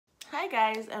Hi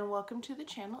guys, and welcome to the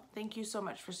channel. Thank you so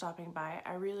much for stopping by.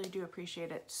 I really do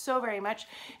appreciate it so very much.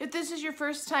 If this is your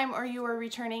first time or you are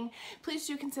returning, please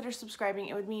do consider subscribing.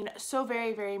 It would mean so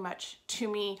very much to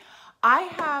me. I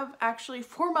have actually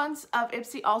 4 months of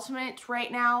Ipsy Ultimate right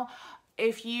now.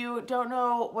 If you don't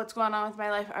know what's going on with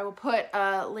my life, I will put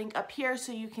a link up here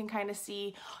so you can kind of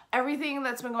see everything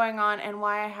that's been going on and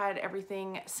why I had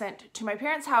everything sent to my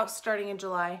parents' house starting in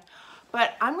July.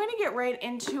 But I'm going to get right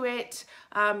into it.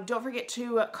 Don't forget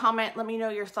to comment. Let me know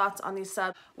your thoughts on these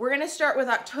subs. We're going to start with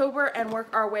October and work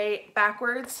our way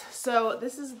backwards. So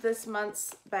this is this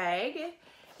month's bag,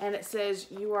 and it says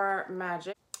 "You Are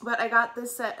Magic." But I got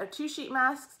this set of 2 sheet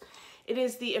masks. It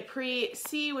is the Ipsy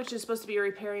C, which is supposed to be a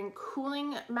repairing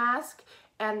cooling mask,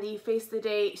 and the Face the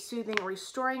Day Soothing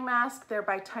Restoring Mask. They're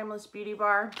by Timeless Beauty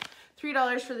Bar.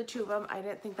 $3 for the 2 of them. I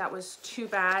didn't think that was too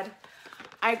bad.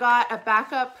 I got a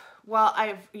backup. Well,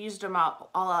 I've used them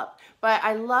all up, but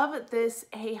I love this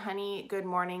Hey Honey Good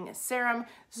Morning Serum.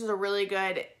 This is a really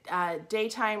good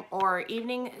daytime or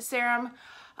evening serum.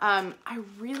 I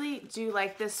really do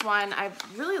like this one. I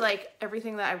really like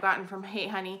everything that I've gotten from Hey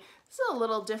Honey. This is a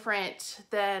little different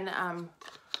than,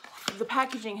 the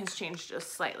packaging has changed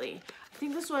just slightly. I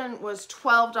think this one was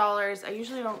 $12. I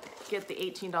usually don't get the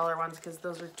 $18 ones because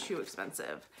those are too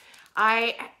expensive.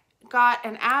 I got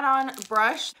an add-on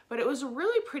brush, but it was a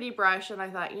really pretty brush, and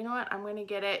I thought, you know what, I'm gonna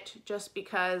get it just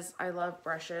because I love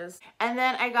brushes. And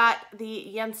then I got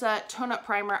the Yensa Tone Up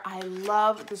Primer. I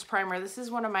love this primer. This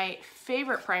is one of my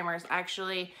favorite primers,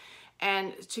 actually,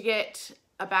 and to get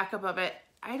a backup of it,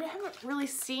 I haven't really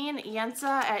seen Yensa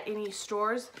at any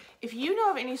stores. If you know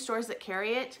of any stores that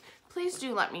carry it, please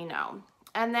do let me know.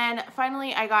 And then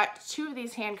finally, I got 2 of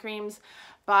these hand creams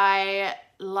by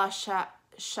La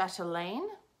Chatelaine.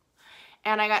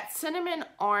 And I got Cinnamon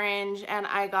Orange, and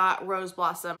I got Rose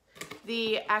Blossom.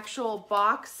 The actual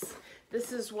box,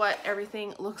 this is what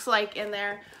everything looks like in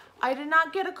there. I did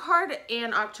not get a card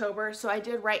in October, so I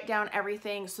did write down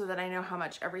everything so that I know how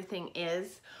much everything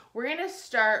is. We're gonna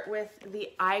start with the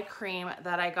eye cream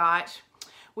that I got,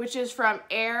 which is from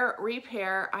Air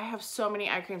Repair. I have so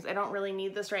many eye creams. I don't really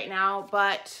need this right now,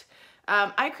 but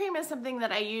eye cream is something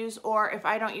that I use, or if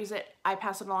I don't use it, I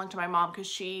pass it along to my mom because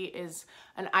she is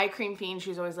an eye cream fiend.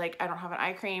 She's always like, I don't have an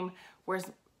eye cream. Where's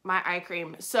my eye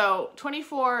cream? So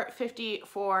 $24.50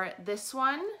 for this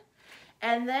one.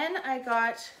 And then I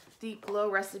got the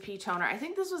Glow Recipe Toner. I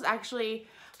think this was actually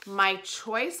my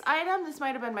choice item. This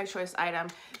might have been my choice item.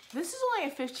 This is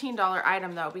only a $15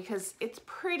 item though, because it's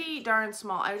pretty darn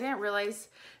small. I didn't realize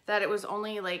that it was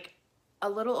only like a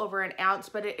little over an ounce,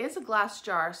 but it is a glass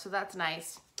jar, so that's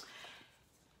nice.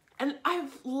 And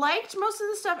I've liked most of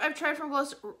the stuff I've tried from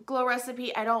Glow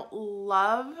Recipe. I don't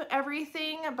love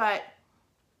everything, but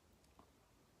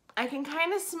I can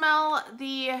kind of smell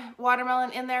the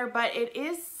watermelon in there, but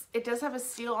it does have a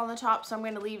seal on the top, so I'm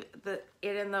going to leave it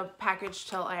in the package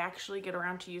till I actually get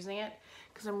around to using it,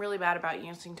 because I'm really bad about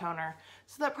using toner.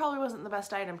 So that probably wasn't the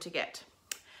best item to get.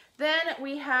 Then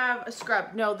we have a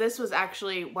scrub. No, this was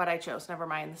actually what I chose. Never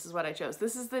mind, this is what I chose.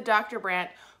 This is the Dr.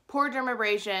 Brandt Pore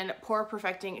Dermabrasion Pore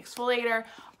Perfecting Exfoliator.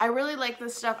 I really like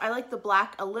this stuff. I like the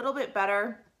black a little bit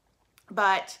better,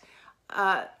 but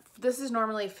this is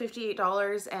normally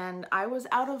 $58, and I was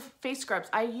out of face scrubs.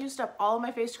 I used up all of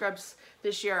my face scrubs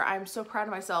this year. I'm so proud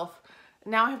of myself.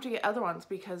 Now I have to get other ones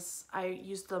because I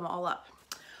used them all up.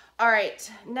 All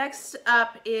right, next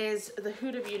up is the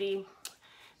Huda Beauty.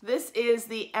 This is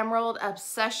the Emerald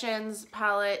Obsessions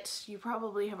palette. You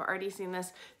probably have already seen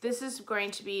this. This is going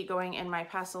to be going in my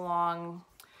pass along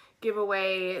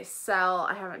giveaway sell.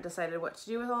 I haven't decided what to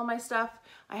do with all my stuff.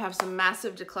 I have some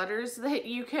massive declutters that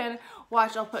you can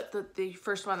watch. I'll put the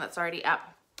first one that's already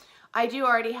up. I do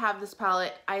already have this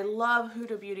palette. I love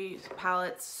Huda Beauty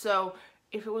palettes, so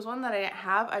if it was one that I didn't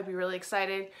have, I'd be really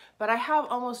excited. But I have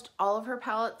almost all of her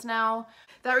palettes now.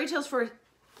 That retails for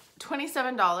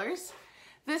 $27.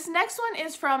 This next one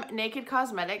is from Naked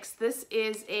Cosmetics. This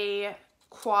is a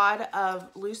quad of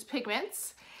loose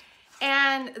pigments.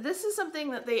 And this is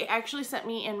something that they actually sent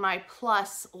me in my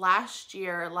plus last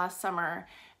summer.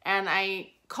 And I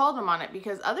called them on it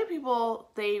because other people,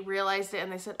 they realized it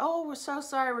and they said, oh, we're so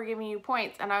sorry, we're giving you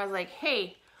points. And I was like,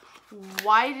 hey,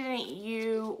 why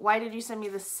did you send me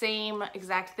the same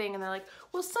exact thing? And they're like,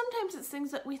 well, sometimes it's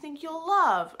things that we think you'll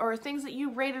love or things that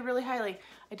you rated really highly.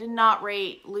 I did not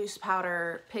rate loose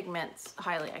powder pigments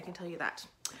highly, I can tell you that.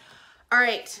 All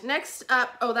right, next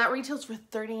up, oh, that retails for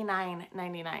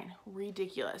 $39.99,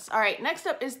 ridiculous. All right, next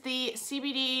up is the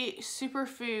CBD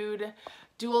Superfood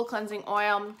Dual Cleansing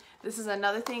Oil. This is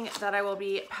another thing that I will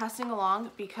be passing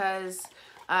along because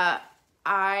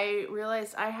I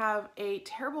realized I have a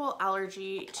terrible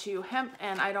allergy to hemp,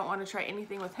 and I don't want to try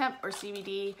anything with hemp or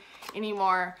CBD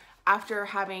anymore after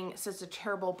having such a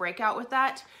terrible breakout with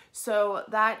that. So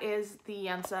that is the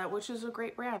Yensa, which is a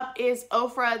great brand. Is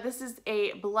OFRA. This is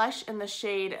a blush in the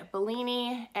shade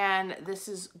Bellini, and this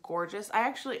is gorgeous. I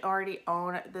actually already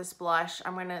own this blush.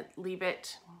 I'm gonna leave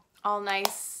it all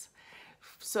nice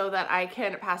so that I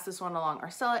can pass this one along or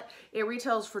sell it. It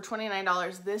retails for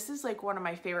 $29. This is like one of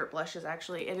my favorite blushes,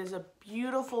 actually. It is a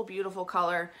beautiful, beautiful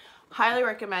color. Highly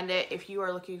recommend it if you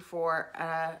are looking for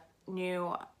a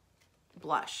new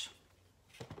blush.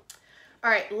 All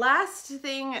right, last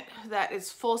thing that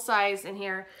is full size in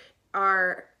here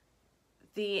are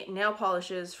the nail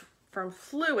polishes from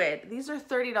Fluid. These are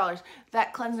 $30.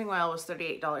 That cleansing oil was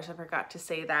 $38. I forgot to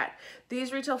say that.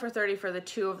 These retail for $30 for the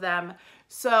two of them.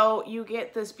 So you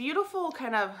get this beautiful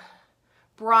kind of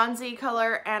bronzy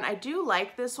color, and I do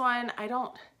like this one.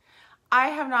 I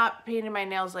have not painted my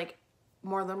nails like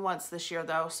more than once this year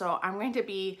though, so I'm going to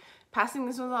be passing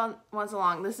this one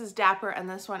along. This is Dapper, and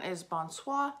this one is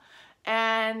Bonsoir,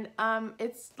 and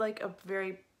it's like a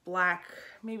very black,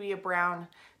 maybe a brown.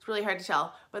 It's really hard to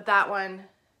tell, but that one,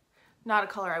 not a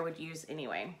color I would use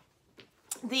anyway.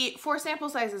 The 4 sample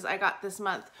sizes I got this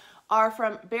month are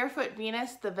from Barefoot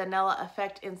Venus, the Vanilla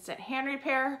Effect Instant Hand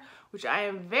Repair, which I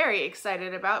am very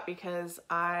excited about because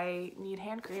I need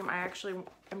hand cream. I actually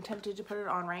am tempted to put it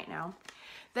on right now.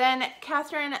 Then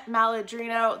Catherine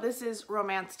Maladrino, this is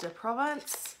Romance de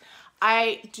Provence.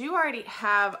 I do already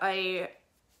have a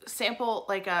sample,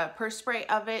 like a purse spray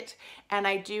of it, and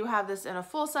I do have this in a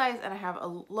full size, and I have a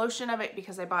lotion of it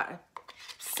because I bought a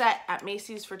set at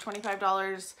Macy's for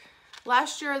 $25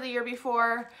 last year or the year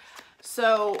before.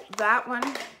 So that one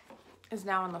is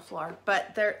now on the floor,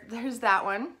 but there's that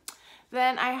one.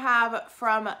 Then I have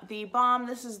from the Balm,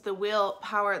 this is the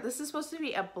Willpower. This is supposed to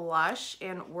be a blush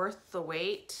and worth the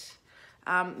wait.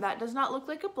 That does not look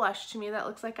like a blush to me. That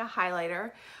looks like a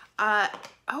highlighter.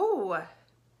 Oh,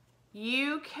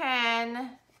 you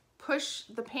can push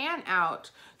the pan out,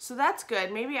 so that's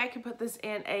good. Maybe I could put this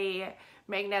in a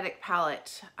magnetic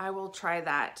palette. I will try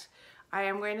that. I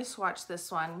am going to swatch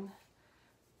this one.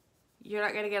 You're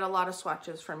not going to get a lot of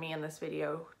swatches from me in this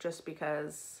video just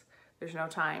because there's no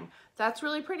time. That's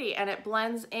really pretty, and it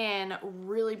blends in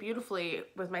really beautifully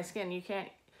with my skin.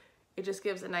 It just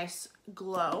gives a nice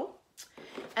glow.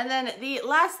 And then the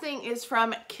last thing is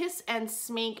from Kiss and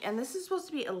Smink, and this is supposed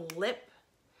to be a lip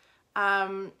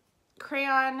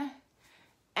crayon,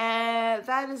 and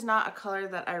that is not a color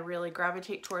that I really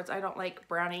gravitate towards. I don't like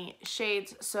brownie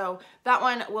shades, so that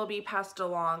one will be passed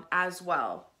along as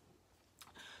well.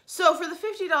 So for the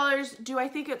 $50, do I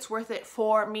think it's worth it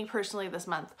for me personally this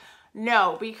month?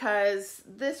 No, because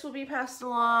this will be passed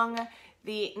along,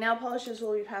 the nail polishes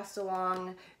will be passed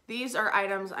along, these are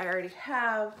items I already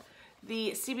have,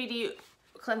 the CBD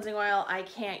cleansing oil I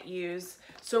can't use.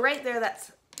 So right there,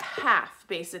 that's half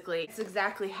basically. It's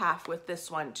exactly half with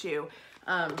this one too,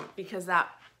 because that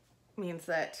means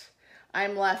that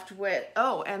I'm left with,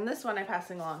 oh, and this one I'm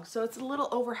passing along. So it's a little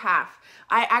over half.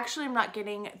 I actually am not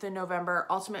getting the November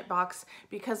Ultimate box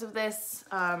because of this,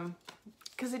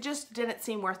 because it just didn't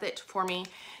seem worth it for me.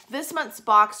 This month's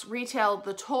box retailed,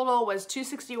 the total was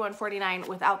 $261.49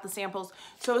 without the samples.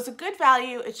 So it's a good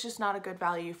value. It's just not a good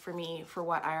value for me for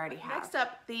what I already have. Next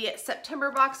up, the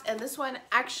September box, and this one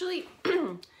actually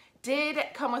did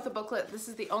come with a booklet. This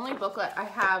is the only booklet I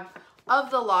have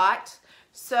of the lot.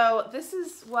 So this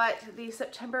is what the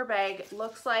September bag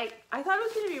looks like. I thought it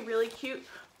was going to be really cute,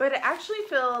 but it actually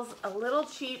feels a little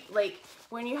cheap, like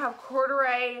when you have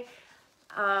corduroy,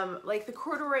 like the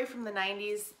corduroy from the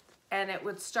 90s, and it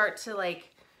would start to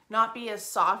like not be as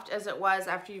soft as it was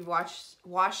after you've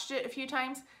washed it a few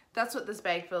times. That's what this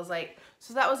bag feels like.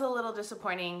 So that was a little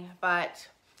disappointing, but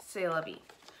c'est la vie.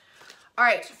 All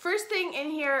right, first thing in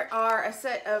here are a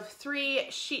set of 3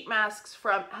 sheet masks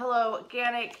from Hello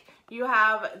Organic. You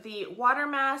have the water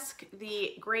mask,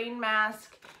 the grain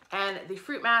mask, and the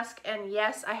fruit mask. And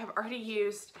yes, I have already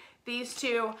used these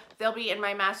 2. They'll be in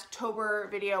my Masktober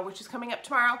video, which is coming up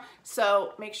tomorrow.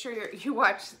 So make sure you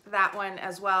watch that one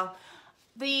as well.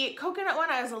 The coconut one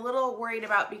I was a little worried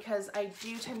about because I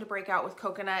do tend to break out with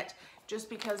coconut just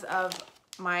because of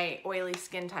my oily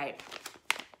skin type.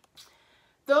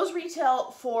 Those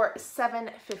retail for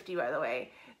 $7.50, by the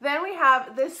way. Then we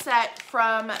have this set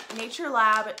from Nature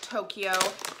Lab Tokyo,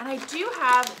 and I do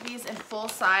have these in full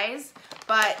size,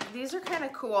 but these are kind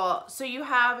of cool. So you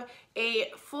have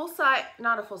a full size,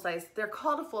 not a full size, they're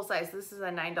called a full size. This is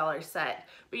a $9 set,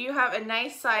 but you have a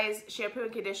nice size shampoo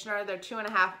and conditioner. They're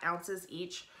 2.5 ounces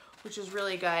each which is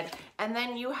really good. And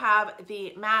then you have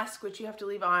the mask, which you have to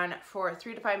leave on for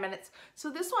 3 to 5 minutes.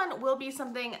 So this one will be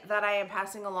something that I am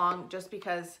passing along just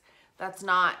because that's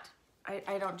not,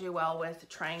 I don't do well with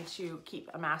trying to keep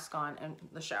a mask on in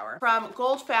the shower. From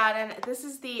Goldfaden, this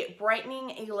is the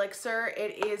Brightening Elixir.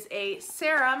 It is a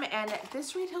serum and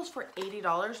this retails for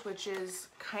 $80, which is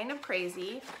kind of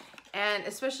crazy. And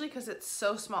especially because it's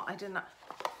so small. I did not,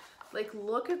 like,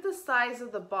 look at the size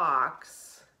of the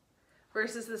box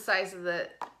versus the size of the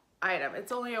item.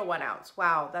 It's only a 1 ounce.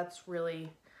 Wow, that's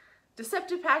really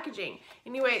deceptive packaging.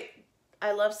 Anyway,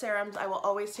 I love serums. I will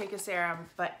always take a serum,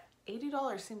 but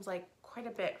 $80 seems like quite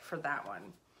a bit for that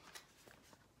one.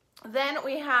 Then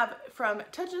we have from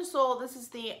Touch & Soul, this is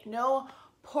the No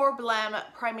Problem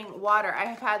Priming Water. I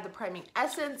have had the priming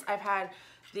essence, I've had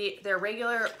their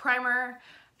regular primer,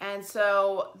 and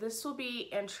so this will be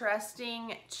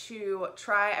interesting to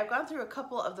try. I've gone through a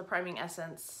couple of the priming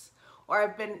essence, or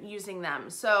I've been using them.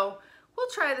 So we'll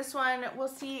try this one, we'll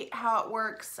see how it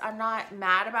works. I'm not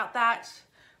mad about that,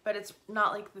 but it's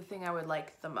not like the thing I would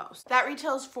like the most. That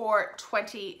retails for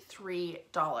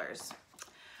 $23.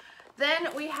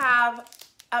 Then we have,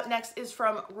 up next is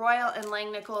from Royal and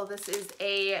Langnickel. This is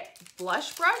a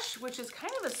blush brush, which is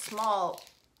kind of a small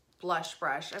blush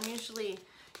brush. I'm usually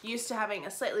used to having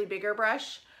a slightly bigger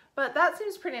brush, but that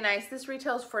seems pretty nice. This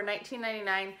retails for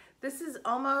 $19.99. This is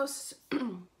almost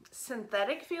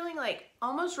synthetic feeling, like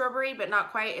almost rubbery, but not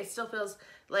quite. It still feels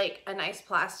like a nice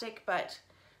plastic, but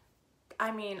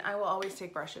I mean, I will always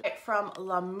take brushes. From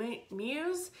La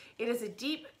Muse, it is a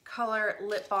deep color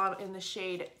lip balm in the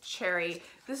shade Cherry.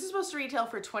 This is supposed to retail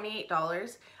for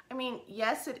 $28. I mean,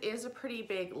 yes, it is a pretty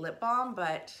big lip balm,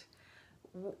 but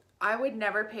I would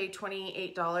never pay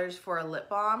 $28 for a lip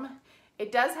balm.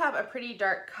 It does have a pretty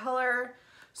dark color,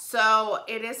 so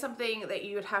it is something that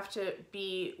you would have to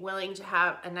be willing to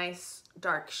have a nice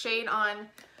dark shade on.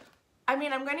 I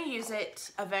mean, I'm going to use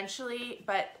it eventually,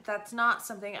 but that's not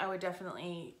something I would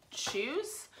definitely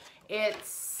choose.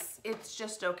 It's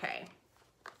just okay.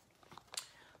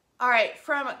 All right,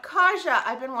 from Kaja,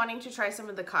 I've been wanting to try some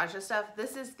of the Kaja stuff.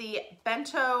 This is the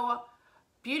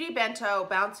Beauty Bento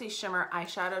Bouncy Shimmer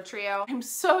Eyeshadow Trio. I'm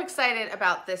so excited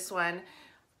about this one.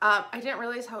 I didn't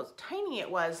realize how tiny it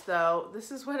was, though.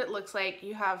 This is what it looks like.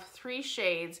 You have 3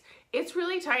 shades. It's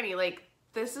really tiny. Like,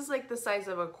 this is like the size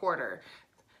of a quarter.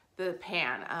 The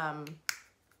pan.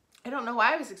 I don't know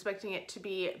why I was expecting it to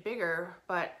be bigger,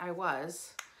 but I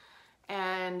was.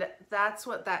 And that's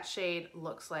what that shade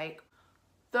looks like.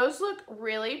 Those look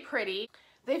really pretty.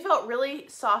 They felt really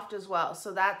soft as well,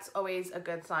 so that's always a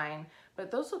good sign,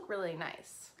 but those look really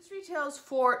nice. This retails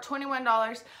for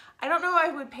 $21. I don't know if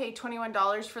I would pay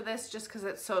 $21 for this just because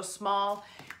it's so small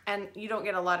and you don't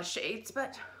get a lot of shades,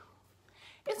 but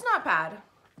it's not bad.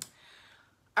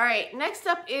 All right, next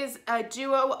up is a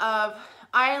duo of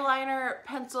eyeliner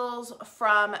pencils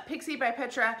from Pixie by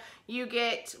Petra. You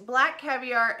get Black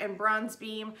Caviar and Bronze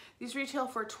Beam. These retail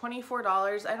for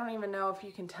 $24. I don't even know if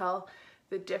you can tell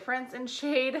the difference in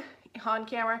shade on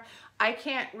camera. I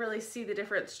can't really see the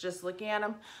difference just looking at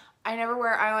them. I never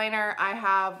wear eyeliner. I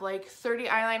have like 30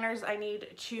 eyeliners I need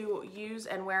to use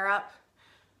and wear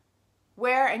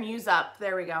and use up.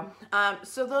 There we go.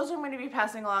 So those I'm going to be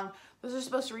passing along. Those are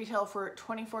supposed to retail for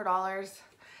 $24.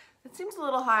 It seems a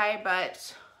little high,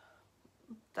 but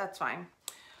that's fine.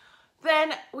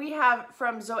 Then we have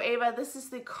from Zoeva, this is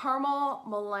the Caramel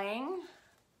Melange.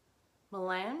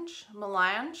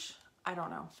 I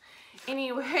don't know.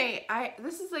 Anyway,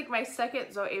 this is like my second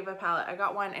Zoeva palette. I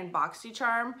got one in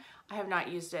BoxyCharm. I have not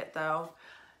used it though.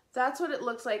 That's what it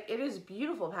looks like. It is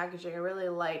beautiful packaging. I really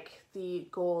like the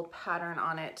gold pattern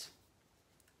on it.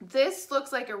 This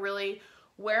looks like a really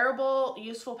wearable,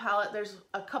 useful palette. There's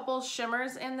a couple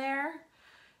shimmers in there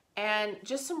and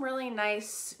just some really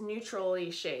nice neutral-y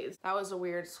shades. That was a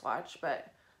weird swatch,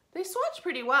 but they swatch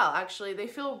pretty well, actually. They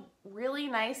feel really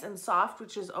nice and soft,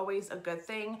 which is always a good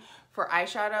thing for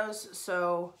eyeshadows.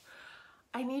 So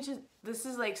I need to, this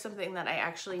is like something that I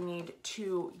actually need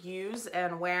to use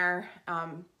and wear.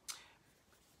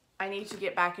 I need to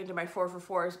get back into my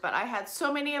 4for4s, but I had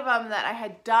so many of them that I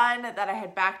had done that I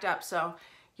had backed up. So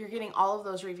you're getting all of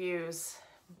those reviews.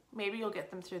 Maybe you'll get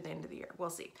them through the end of the year. We'll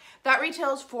see. That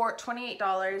retails for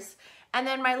 $28. And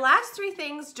then my last 3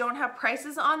 things don't have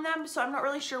prices on them, so I'm not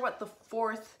really sure what the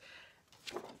 4th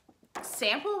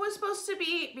sample was supposed to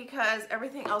be because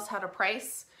everything else had a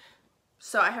price.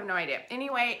 So I have no idea.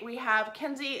 Anyway, we have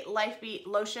Kenzie Life Beat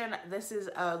Lotion. This is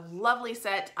a lovely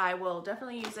set. I will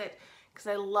definitely use it because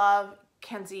I love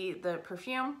Kenzie, the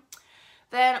perfume.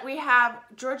 Then we have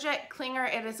Georgette Klinger.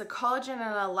 It is a collagen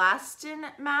and elastin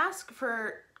mask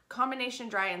for combination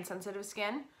dry and sensitive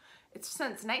skin. It's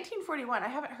since 1941. I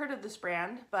haven't heard of this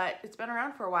brand, but it's been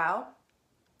around for a while.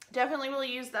 Definitely will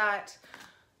use that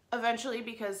eventually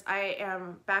because I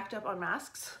am backed up on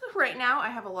masks right now. I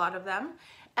have a lot of them.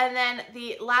 And then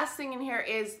the last thing in here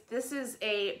is, this is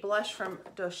a blush from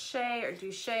Douche.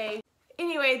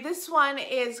 Anyway, this one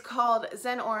is called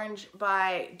Zen Orange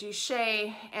by Douche,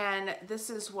 and this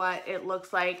is what it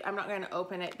looks like. I'm not going to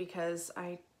open it because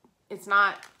it's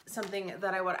not something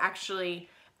that I would actually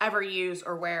ever use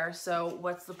or wear, so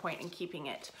what's the point in keeping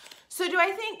it? So do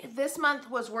I think this month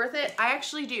was worth it? I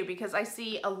actually do, because I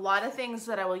see a lot of things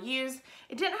that I will use.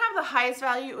 It didn't have the highest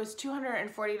value. It was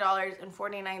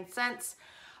 $240.49,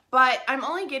 but I'm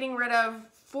only getting rid of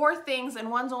 4 things,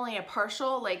 and one's only a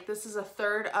partial. Like, this is a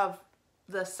third of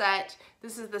the set.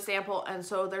 This is the sample, and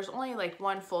so there's only like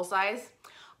 1 full size.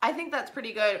 I think that's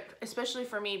pretty good, especially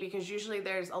for me, because usually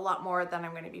there's a lot more than I'm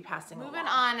going to be passing along. Moving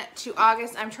on to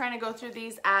August, I'm trying to go through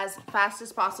these as fast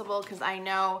as possible because I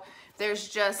know there's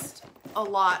just a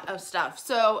lot of stuff.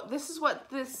 So this is what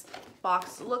this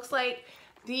box looks like.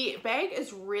 The bag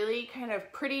is really kind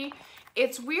of pretty.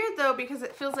 It's weird though, because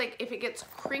it feels like if it gets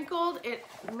crinkled, it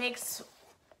makes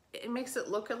it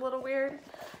look a little weird.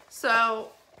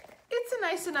 So it's a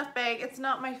nice enough bag. It's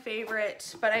not my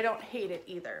favorite, but I don't hate it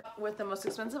either. With the most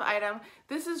expensive item,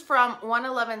 this is from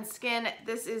 111 Skin.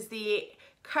 This is the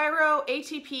Cairo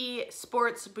ATP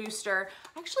Sports Booster.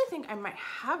 I actually think I might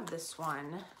have this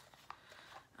one.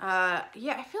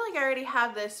 Yeah, I feel like I already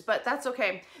have this, but that's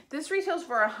okay. This retails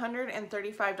for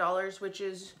 $135, which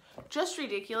is just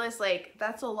ridiculous. Like,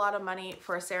 that's a lot of money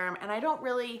for a serum, and I don't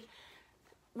really...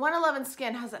 111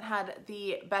 Skin hasn't had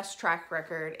the best track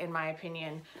record, in my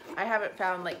opinion. I haven't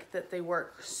found like that they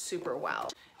work super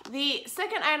well. The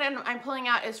second item I'm pulling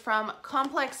out is from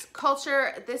Complex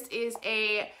Culture. This is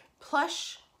a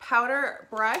plush powder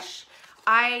brush.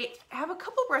 I have a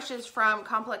couple brushes from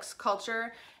Complex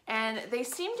Culture and they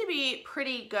seem to be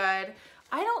pretty good.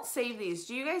 I don't save these.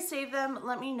 Do you guys save them?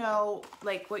 Let me know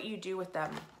like what you do with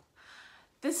them.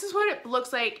 This is what it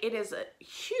looks like. It is a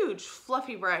huge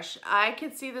fluffy brush. I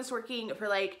could see this working for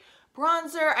like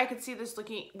bronzer. I could see this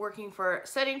working for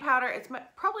setting powder. It's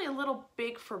probably a little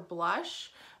big for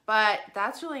blush, but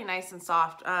that's really nice and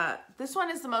soft. This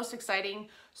one is the most exciting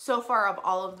so far of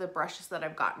all of the brushes that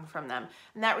I've gotten from them.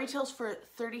 And that retails for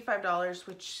 $35,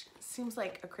 which seems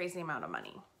like a crazy amount of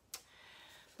money.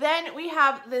 Then we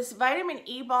have this vitamin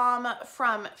E balm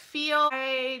from Feel.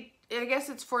 I guess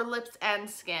it's for lips and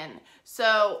skin.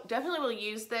 So definitely will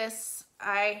use this.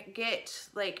 I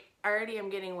already am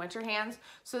getting winter hands.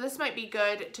 So this might be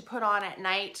good to put on at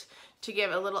night to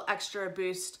give a little extra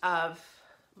boost of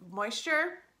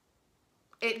moisture.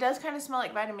 It does kind of smell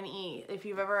like vitamin E. If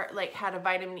you've ever like had a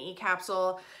vitamin E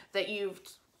capsule that you've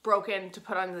broken to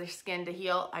put on the skin to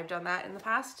heal, I've done that in the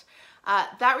past.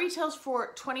 That retails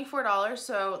for $24,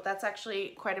 so that's actually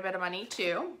quite a bit of money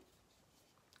too.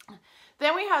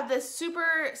 Then we have this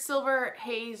Super Silver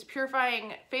Haze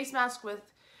Purifying Face Mask with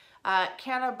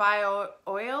cannabis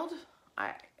oiled.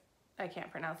 I can't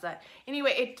pronounce that.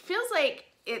 Anyway, it feels like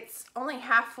it's only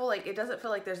half full. Like, it doesn't feel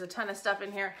like there's a ton of stuff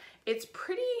in here. It's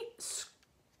pretty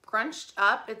scrunched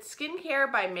up. It's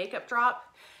skincare by Makeup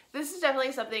Drop. This is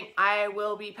definitely something I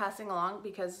will be passing along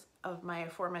because of my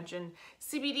aforementioned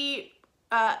CBD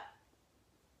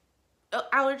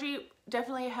allergy.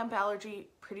 Definitely a hemp allergy.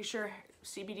 Pretty sure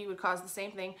CBD would cause the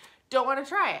same thing. Don't want to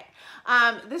try it.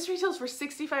 This retails for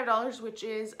 $65, which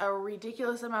is a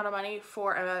ridiculous amount of money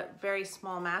for a very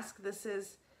small mask.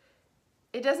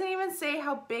 It doesn't even say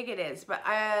how big it is, but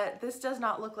this does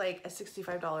not look like a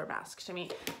 $65 mask to me.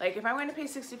 Like, if I'm going to pay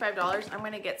 $65, I'm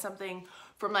going to get something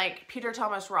from like Peter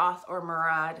Thomas Roth or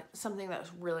Murad, something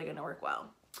that's really going to work well.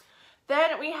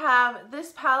 Then we have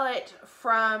this palette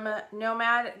from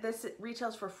Nomad. This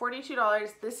retails for $42.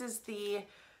 This is the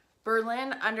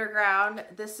Berlin Underground.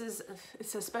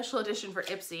 It's a special edition for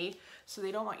Ipsy, so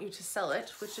they don't want you to sell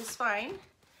it, which is fine.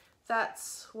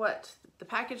 That's what the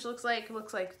package looks like. It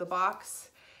looks like the box.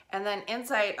 And then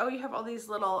inside, oh, you have all these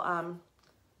little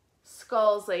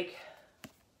skulls, like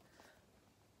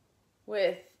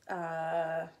with,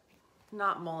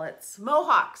 not mullets,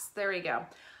 mohawks. There we go.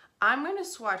 I'm going to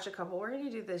swatch a couple. We're going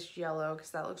to do this yellow because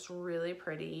that looks really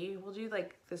pretty. We'll do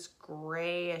like this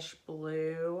grayish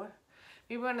blue.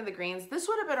 Maybe one of the greens. This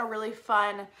would have been a really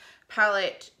fun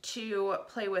palette to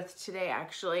play with today,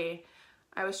 actually.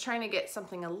 I was trying to get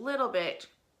something a little bit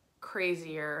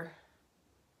crazier.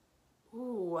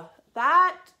 Ooh,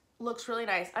 that looks really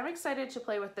nice. I'm excited to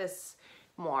play with this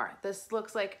more. This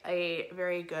looks like a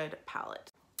very good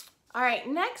palette. All right,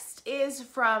 next is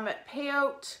from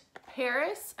Peyote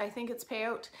Paris. I think it's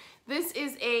Peyote. This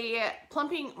is a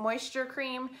plumping moisture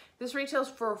cream. This retails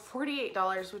for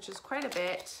 $48, which is quite a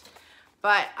bit.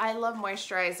 But I love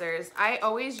moisturizers. I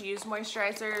always use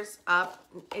moisturizers up.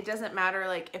 It doesn't matter,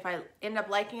 like if I end up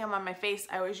liking them on my face,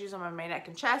 I always use them on my neck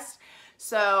and chest.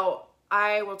 So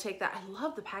I will take that. I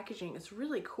love the packaging. It's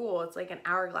really cool. It's like an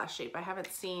hourglass shape. I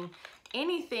haven't seen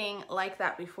anything like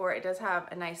that before. It does have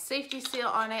a nice safety seal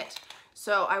on it.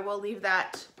 So I will leave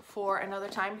that for another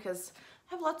time because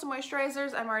I have lots of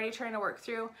moisturizers I'm already trying to work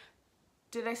through.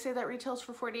 Did I say that retails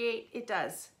for $48? It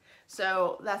does.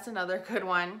 So that's another good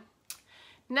one.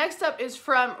 Next up is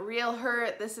from Real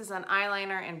Her. This is an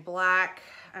eyeliner in black.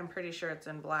 I'm pretty sure it's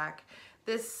in black.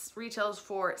 This retails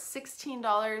for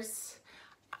 $16.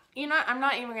 You know, I'm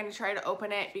not even going to try to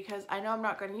open it because I know I'm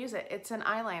not going to use it. It's an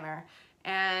eyeliner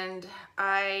and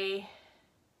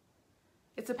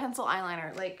it's a pencil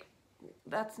eyeliner. Like,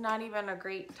 that's not even a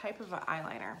great type of an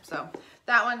eyeliner. So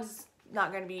that one's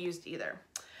not going to be used either.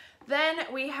 Then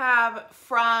we have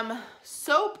from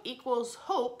Soap Equals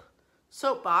Hope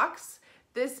soap box.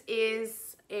 This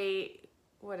is a,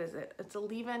 what is it? It's a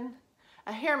leave-in,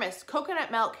 a hair mist, coconut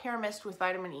milk hair mist with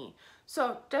vitamin E.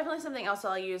 So definitely something else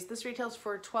I'll use. This retails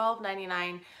for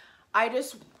 $12.99. I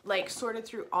just like sorted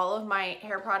through all of my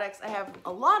hair products. I have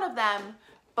a lot of them,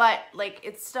 but like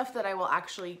it's stuff that I will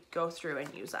actually go through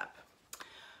and use up.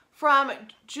 From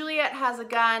Juliet Has a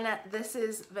Gun, this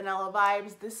is Vanilla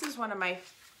Vibes. This is one of my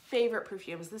favorite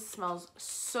perfumes. This smells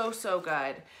so, so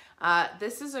good.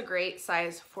 This is a great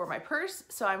size for my purse,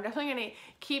 so I'm definitely gonna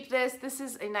keep this. This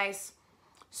is a nice,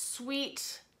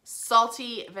 sweet,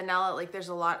 salty vanilla. Like there's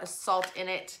a lot of salt in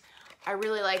it. I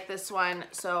really like this one,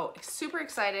 so super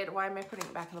excited. Why am I putting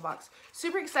it back in the box?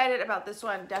 Super excited about this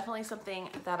one. Definitely something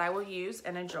that I will use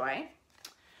and enjoy.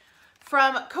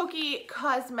 From Kokie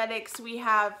Cosmetics, we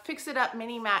have Fix It Up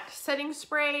Mini Matte Setting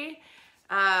Spray,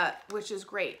 which is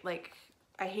great. Like,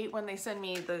 I hate when they send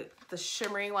me the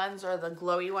shimmery ones or the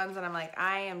glowy ones, and I'm like,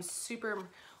 I am super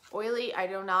oily. I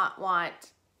do not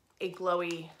want a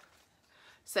glowy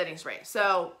setting spray.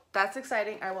 So that's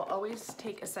exciting. I will always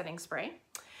take a setting spray.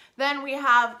 Then we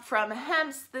have from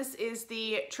Hempz, this is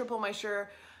the Triple Moisture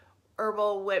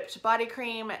Herbal Whipped Body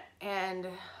Cream, and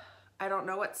I don't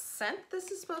know what scent this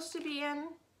is supposed to be in.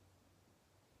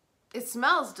 It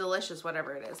smells delicious,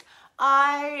 whatever it is.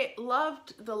 I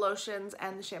loved the lotions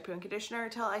and the shampoo and conditioner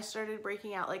until I started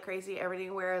breaking out like crazy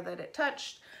everywhere that it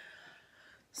touched.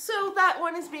 So that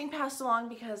one is being passed along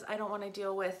because I don't want to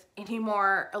deal with any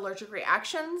more allergic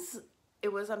reactions.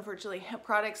 It was unfortunately hemp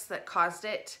products that caused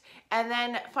it. And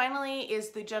then finally is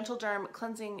the Gentle Derm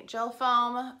Cleansing Gel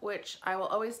Foam, which I will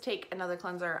always take another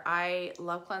cleanser. I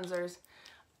love cleansers.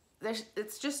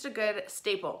 It's just a good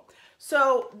staple.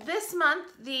 So this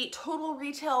month, the total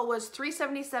retail was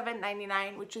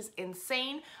 $377.99, which is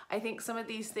insane. I think some of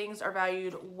these things are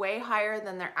valued way higher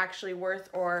than they're actually worth,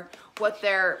 or what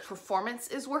their performance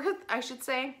is worth, I should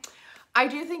say. I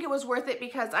do think it was worth it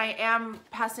because I am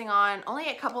passing on only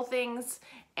a couple things,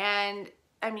 and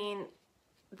I mean,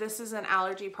 this is an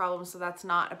allergy problem, so that's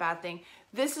not a bad thing.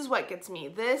 This is what gets me.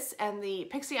 This and the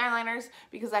Pixie eyeliners,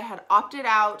 because I had opted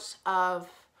out of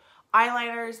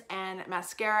eyeliners and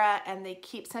mascara, and they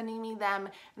keep sending me them,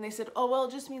 and they said, oh, well,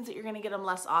 it just means that you're gonna get them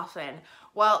less often.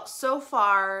 Well, so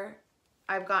far,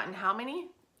 I've gotten how many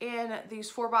in these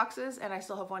 4 boxes, and I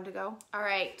still have 1 to go. All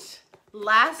right,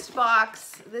 last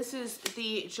box. This is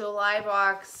the July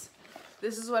box.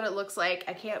 This is what it looks like.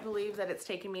 I can't believe that it's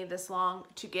taken me this long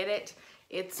to get it.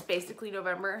 It's basically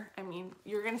November. I mean,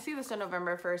 you're gonna see this on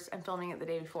November 1st. I'm filming it the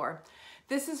day before.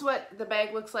 This is what the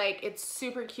bag looks like. It's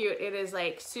super cute. It is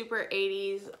like super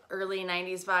 80s, early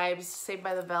 90s vibes, Saved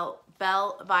by the Bell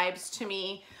vibes to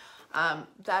me.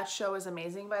 That show is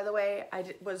amazing, by the way. I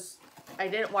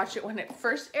didn't watch it when it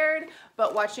first aired,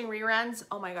 but watching reruns,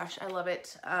 oh my gosh, I love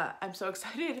it. I'm so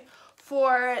excited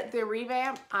for the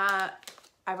revamp. I've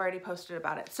already posted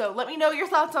about it. So let me know your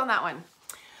thoughts on that one.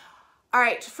 All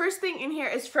right, first thing in here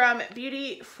is from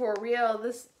Beauty For Real.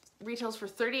 This retails for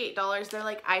 $38. They're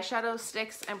like eyeshadow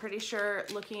sticks. I'm pretty sure,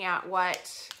 looking at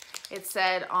what it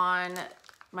said on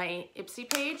my Ipsy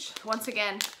page. Once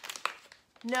again,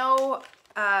 no,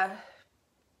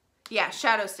 yeah,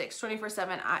 shadow sticks,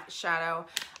 24/7 eyeshadow.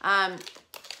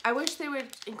 I wish they would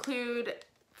include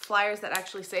flyers that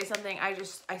actually say something. I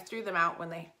threw them out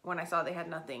when I saw they had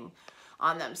nothing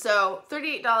on them. So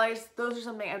 $38, those are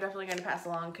something I'm definitely going to pass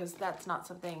along because that's not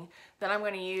something that I'm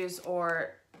going to use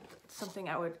or something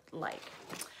I would like.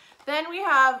 Then we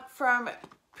have from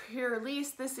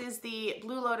PURLISSE, this is the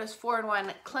Blue Lotus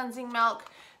 4-in-1 cleansing milk.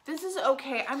 This is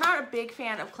okay. I'm not a big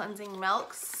fan of cleansing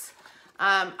milks.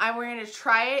 I'm going to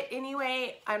try it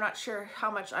anyway. I'm not sure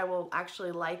how much I will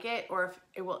actually like it or if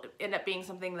it will end up being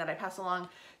something that I pass along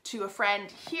to a friend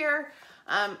here.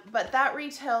 But that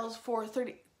retails for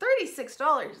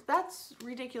 $36. That's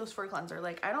ridiculous for a cleanser.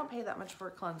 Like, I don't pay that much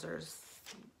for cleansers.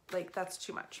 Like, that's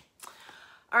too much.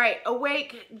 All right,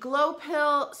 Awake Glow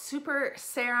Pill Super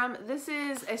Serum. This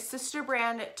is a sister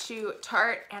brand to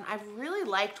Tarte, and I've really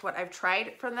liked what I've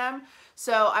tried from them.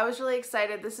 So I was really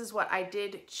excited. This is what I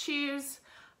did choose.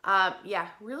 Yeah,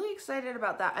 really excited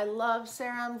about that. I love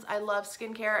serums. I love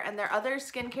skincare, and their other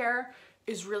skincare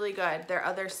is really good. Their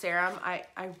other serum, I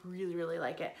really, really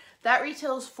like it. That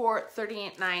retails for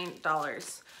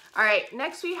 $39. All right,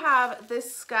 next we have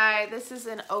this guy. This is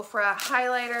an OFRA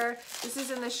highlighter. This is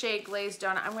in the shade Glazed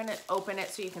Donut. I'm gonna open it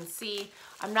so you can see.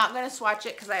 I'm not gonna swatch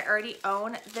it because I already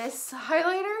own this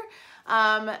highlighter.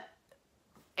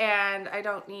 And I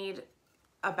don't need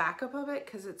a backup of it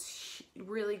because it's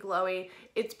really glowy.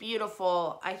 It's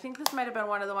beautiful. I think this might have been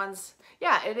one of the ones,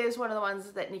 yeah, it is one of the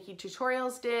ones that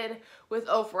NikkieTutorials did with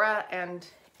OFRA, and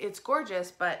it's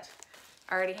gorgeous, but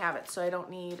I already have it, so I don't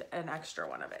need an extra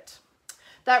one of it.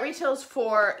 That retails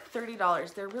for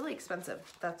 $30. They're really expensive,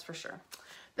 that's for sure.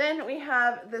 Then we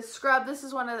have this scrub. This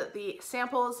is one of the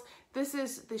samples. This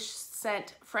is the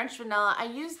scent French Vanilla. I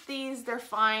use these, they're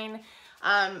fine.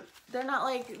 They're not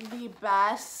like the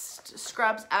best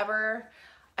scrubs ever.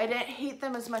 I didn't hate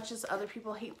them as much as other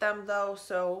people hate them though,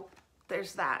 so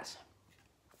there's that.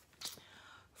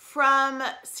 From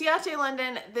CIATÉ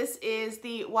London, this is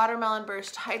the Watermelon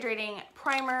Burst Hydrating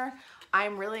Primer.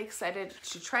 I'm really excited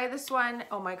to try this one.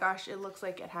 Oh my gosh, it looks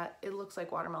like it looks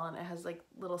like watermelon. It has like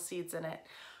little seeds in it.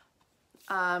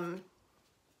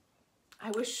 I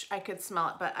wish I could smell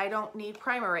it, but I don't need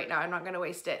primer right now. I'm not gonna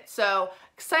waste it. So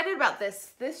excited about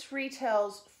this. This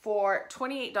retails for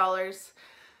 $28.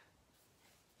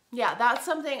 Yeah, that's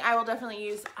something I will definitely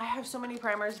use. I have so many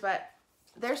primers, but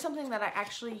there's something that I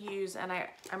actually use and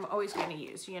I'm always gonna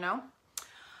use, you know?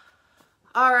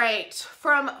 All right,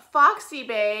 from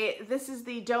FOXYBAE, this is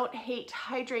the Don't Hate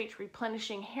Hydrate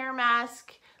Replenishing Hair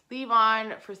Mask. Leave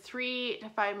on for 3 to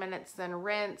 5 minutes, then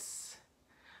rinse.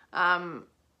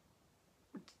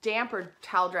 Damp or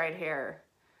towel dried hair.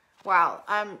 Wow,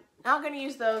 I'm not gonna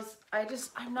use those.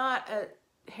 I'm not a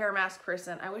hair mask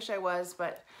person. I wish I was,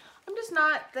 but I'm just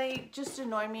not. They just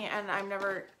annoy me and I'm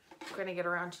never gonna get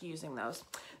around to using those.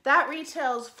 That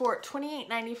retails for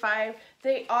 $28.95.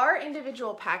 They are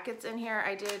individual packets in here.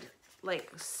 I did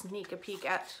like sneak a peek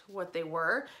at what they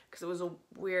were because it was a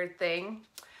weird thing.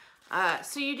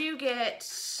 So you do get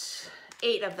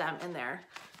 8 of them in there.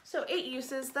 So 8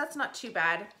 uses, that's not too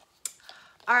bad.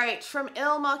 All right, from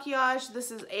MAKIAGE,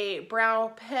 this is a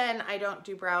brow pen. I don't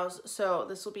do brows, so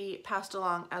this will be passed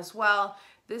along as well.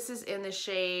 This is in the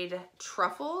shade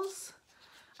Truffles.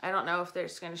 I don't know if they're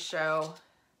just gonna show.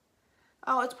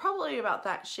 Oh, it's probably about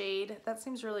that shade. That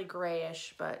seems really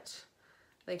grayish, but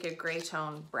like a gray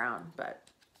tone brown. But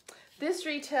this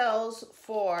retails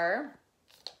for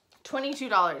 $22.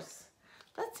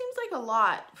 That seems like a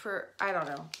lot for, I don't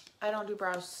know. I don't do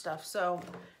brow stuff, so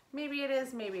maybe it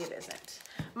is, maybe it isn't.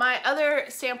 My other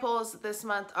samples this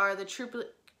month are the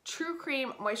True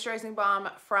Cream Moisturizing Balm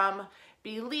from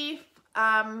BELIF.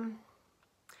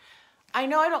 I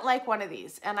know I don't like one of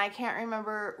these, and I can't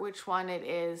remember which one it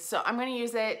is, so I'm gonna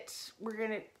use it. We're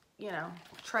gonna, you know,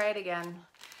 try it again.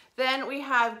 Then we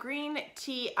have Green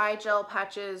Tea Eye Gel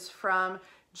Patches from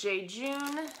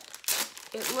JAYJUN.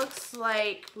 It looks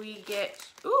like we get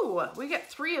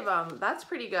 3 of them. That's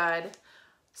pretty good.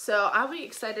 So I'll be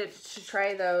excited to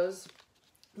try those.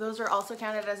 Those are also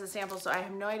counted as a sample, so I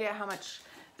have no idea how much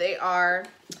they are.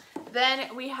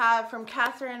 Then we have from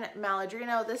Catherine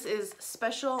Malandrino, this is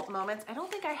Special Moments. I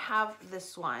don't think I have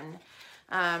this one.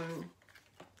 I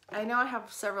know I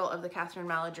have several of the Catherine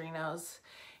Malandrinos.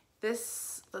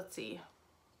 This, let's see.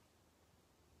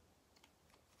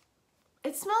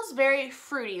 It smells very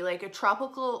fruity, like a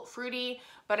tropical fruity,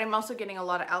 but I'm also getting a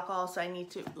lot of alcohol, so I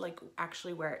need to like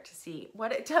actually wear it to see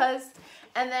what it does.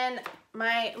 And then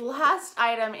my last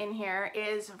item in here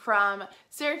is from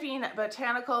SERAPHINE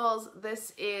Botanicals.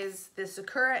 This is the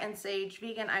Sakura and Sage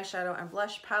Vegan Eyeshadow and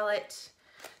Blush Palette.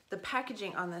 The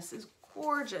packaging on this is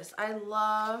gorgeous. I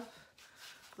love,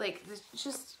 like, this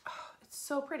just, oh, it's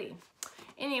so pretty.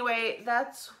 Anyway,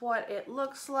 that's what it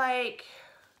looks like.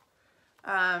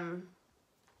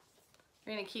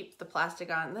 We're gonna keep the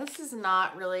plastic on. This is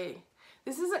not really,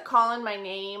 this isn't calling my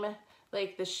name,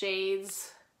 like the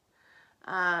shades.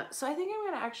 So I think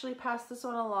I'm gonna actually pass this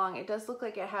one along. It does look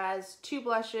like it has 2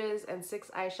 blushes and 6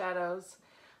 eyeshadows.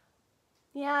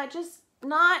 Yeah, just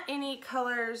not any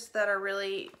colors that are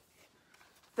really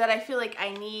that I feel like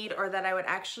I need or that I would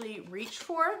actually reach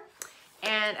for.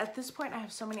 And at this point, I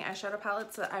have so many eyeshadow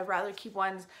palettes that I'd rather keep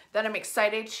ones that I'm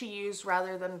excited to use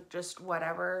rather than just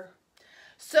whatever.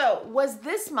 So was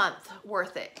this month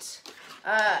worth it?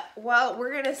 Well,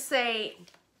 we're gonna say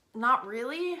not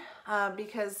really,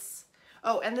 because,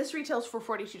 oh, and this retails for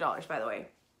 $42, by the way.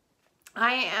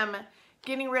 I am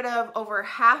getting rid of over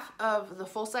half of the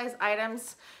full-size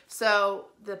items. So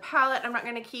the palette I'm not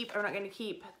gonna keep. I'm not gonna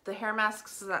keep the hair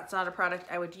masks, so that's not a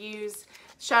product I would use.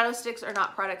 Shadow sticks are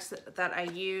not products that I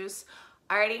use.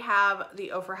 I already have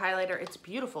the OFRA highlighter. It's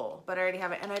beautiful, but I already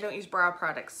have it, and I don't use brow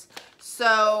products.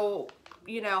 So,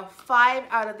 you know, 5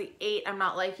 out of the 8 I'm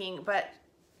not liking, but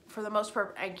for the most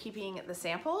part, I'm keeping the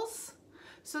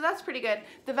so that's pretty good.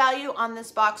 The value on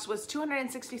this box was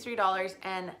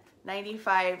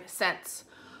 $263.95.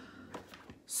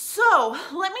 So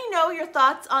let me know your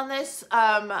thoughts on this.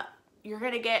 You're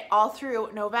gonna get all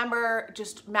through November,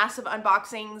 just massive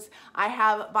unboxings. I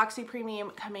have Boxy Premium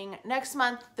coming next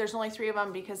month. There's only 3 of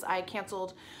them because I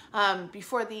canceled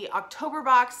before the October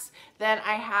box. Then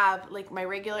I have like my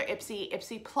regular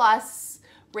Ipsy Plus,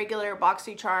 regular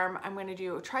BoxyCharm. I'm gonna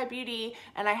do a Try Beauty,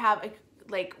 and I have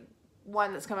like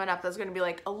one that's coming up that's going to be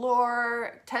like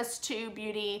Allure, Test Tube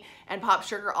Beauty, and Pop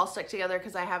Sugar all stuck together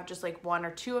because I have just like 1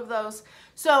 or 2 of those.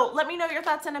 So let me know your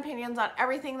thoughts and opinions on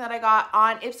everything that I got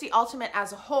on Ipsy Ultimate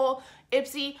as a whole.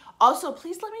 Ipsy, also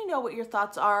please let me know what your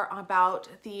thoughts are about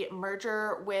the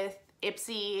merger with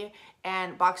Ipsy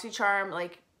and BoxyCharm,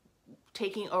 like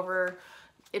taking over,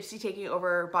 Ipsy taking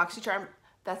over BoxyCharm.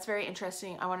 That's very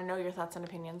interesting. I want to know your thoughts and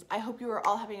opinions. I hope you are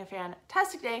all having a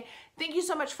fantastic day. Thank you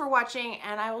so much for watching,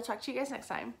 and I will talk to you guys next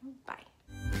time. Bye.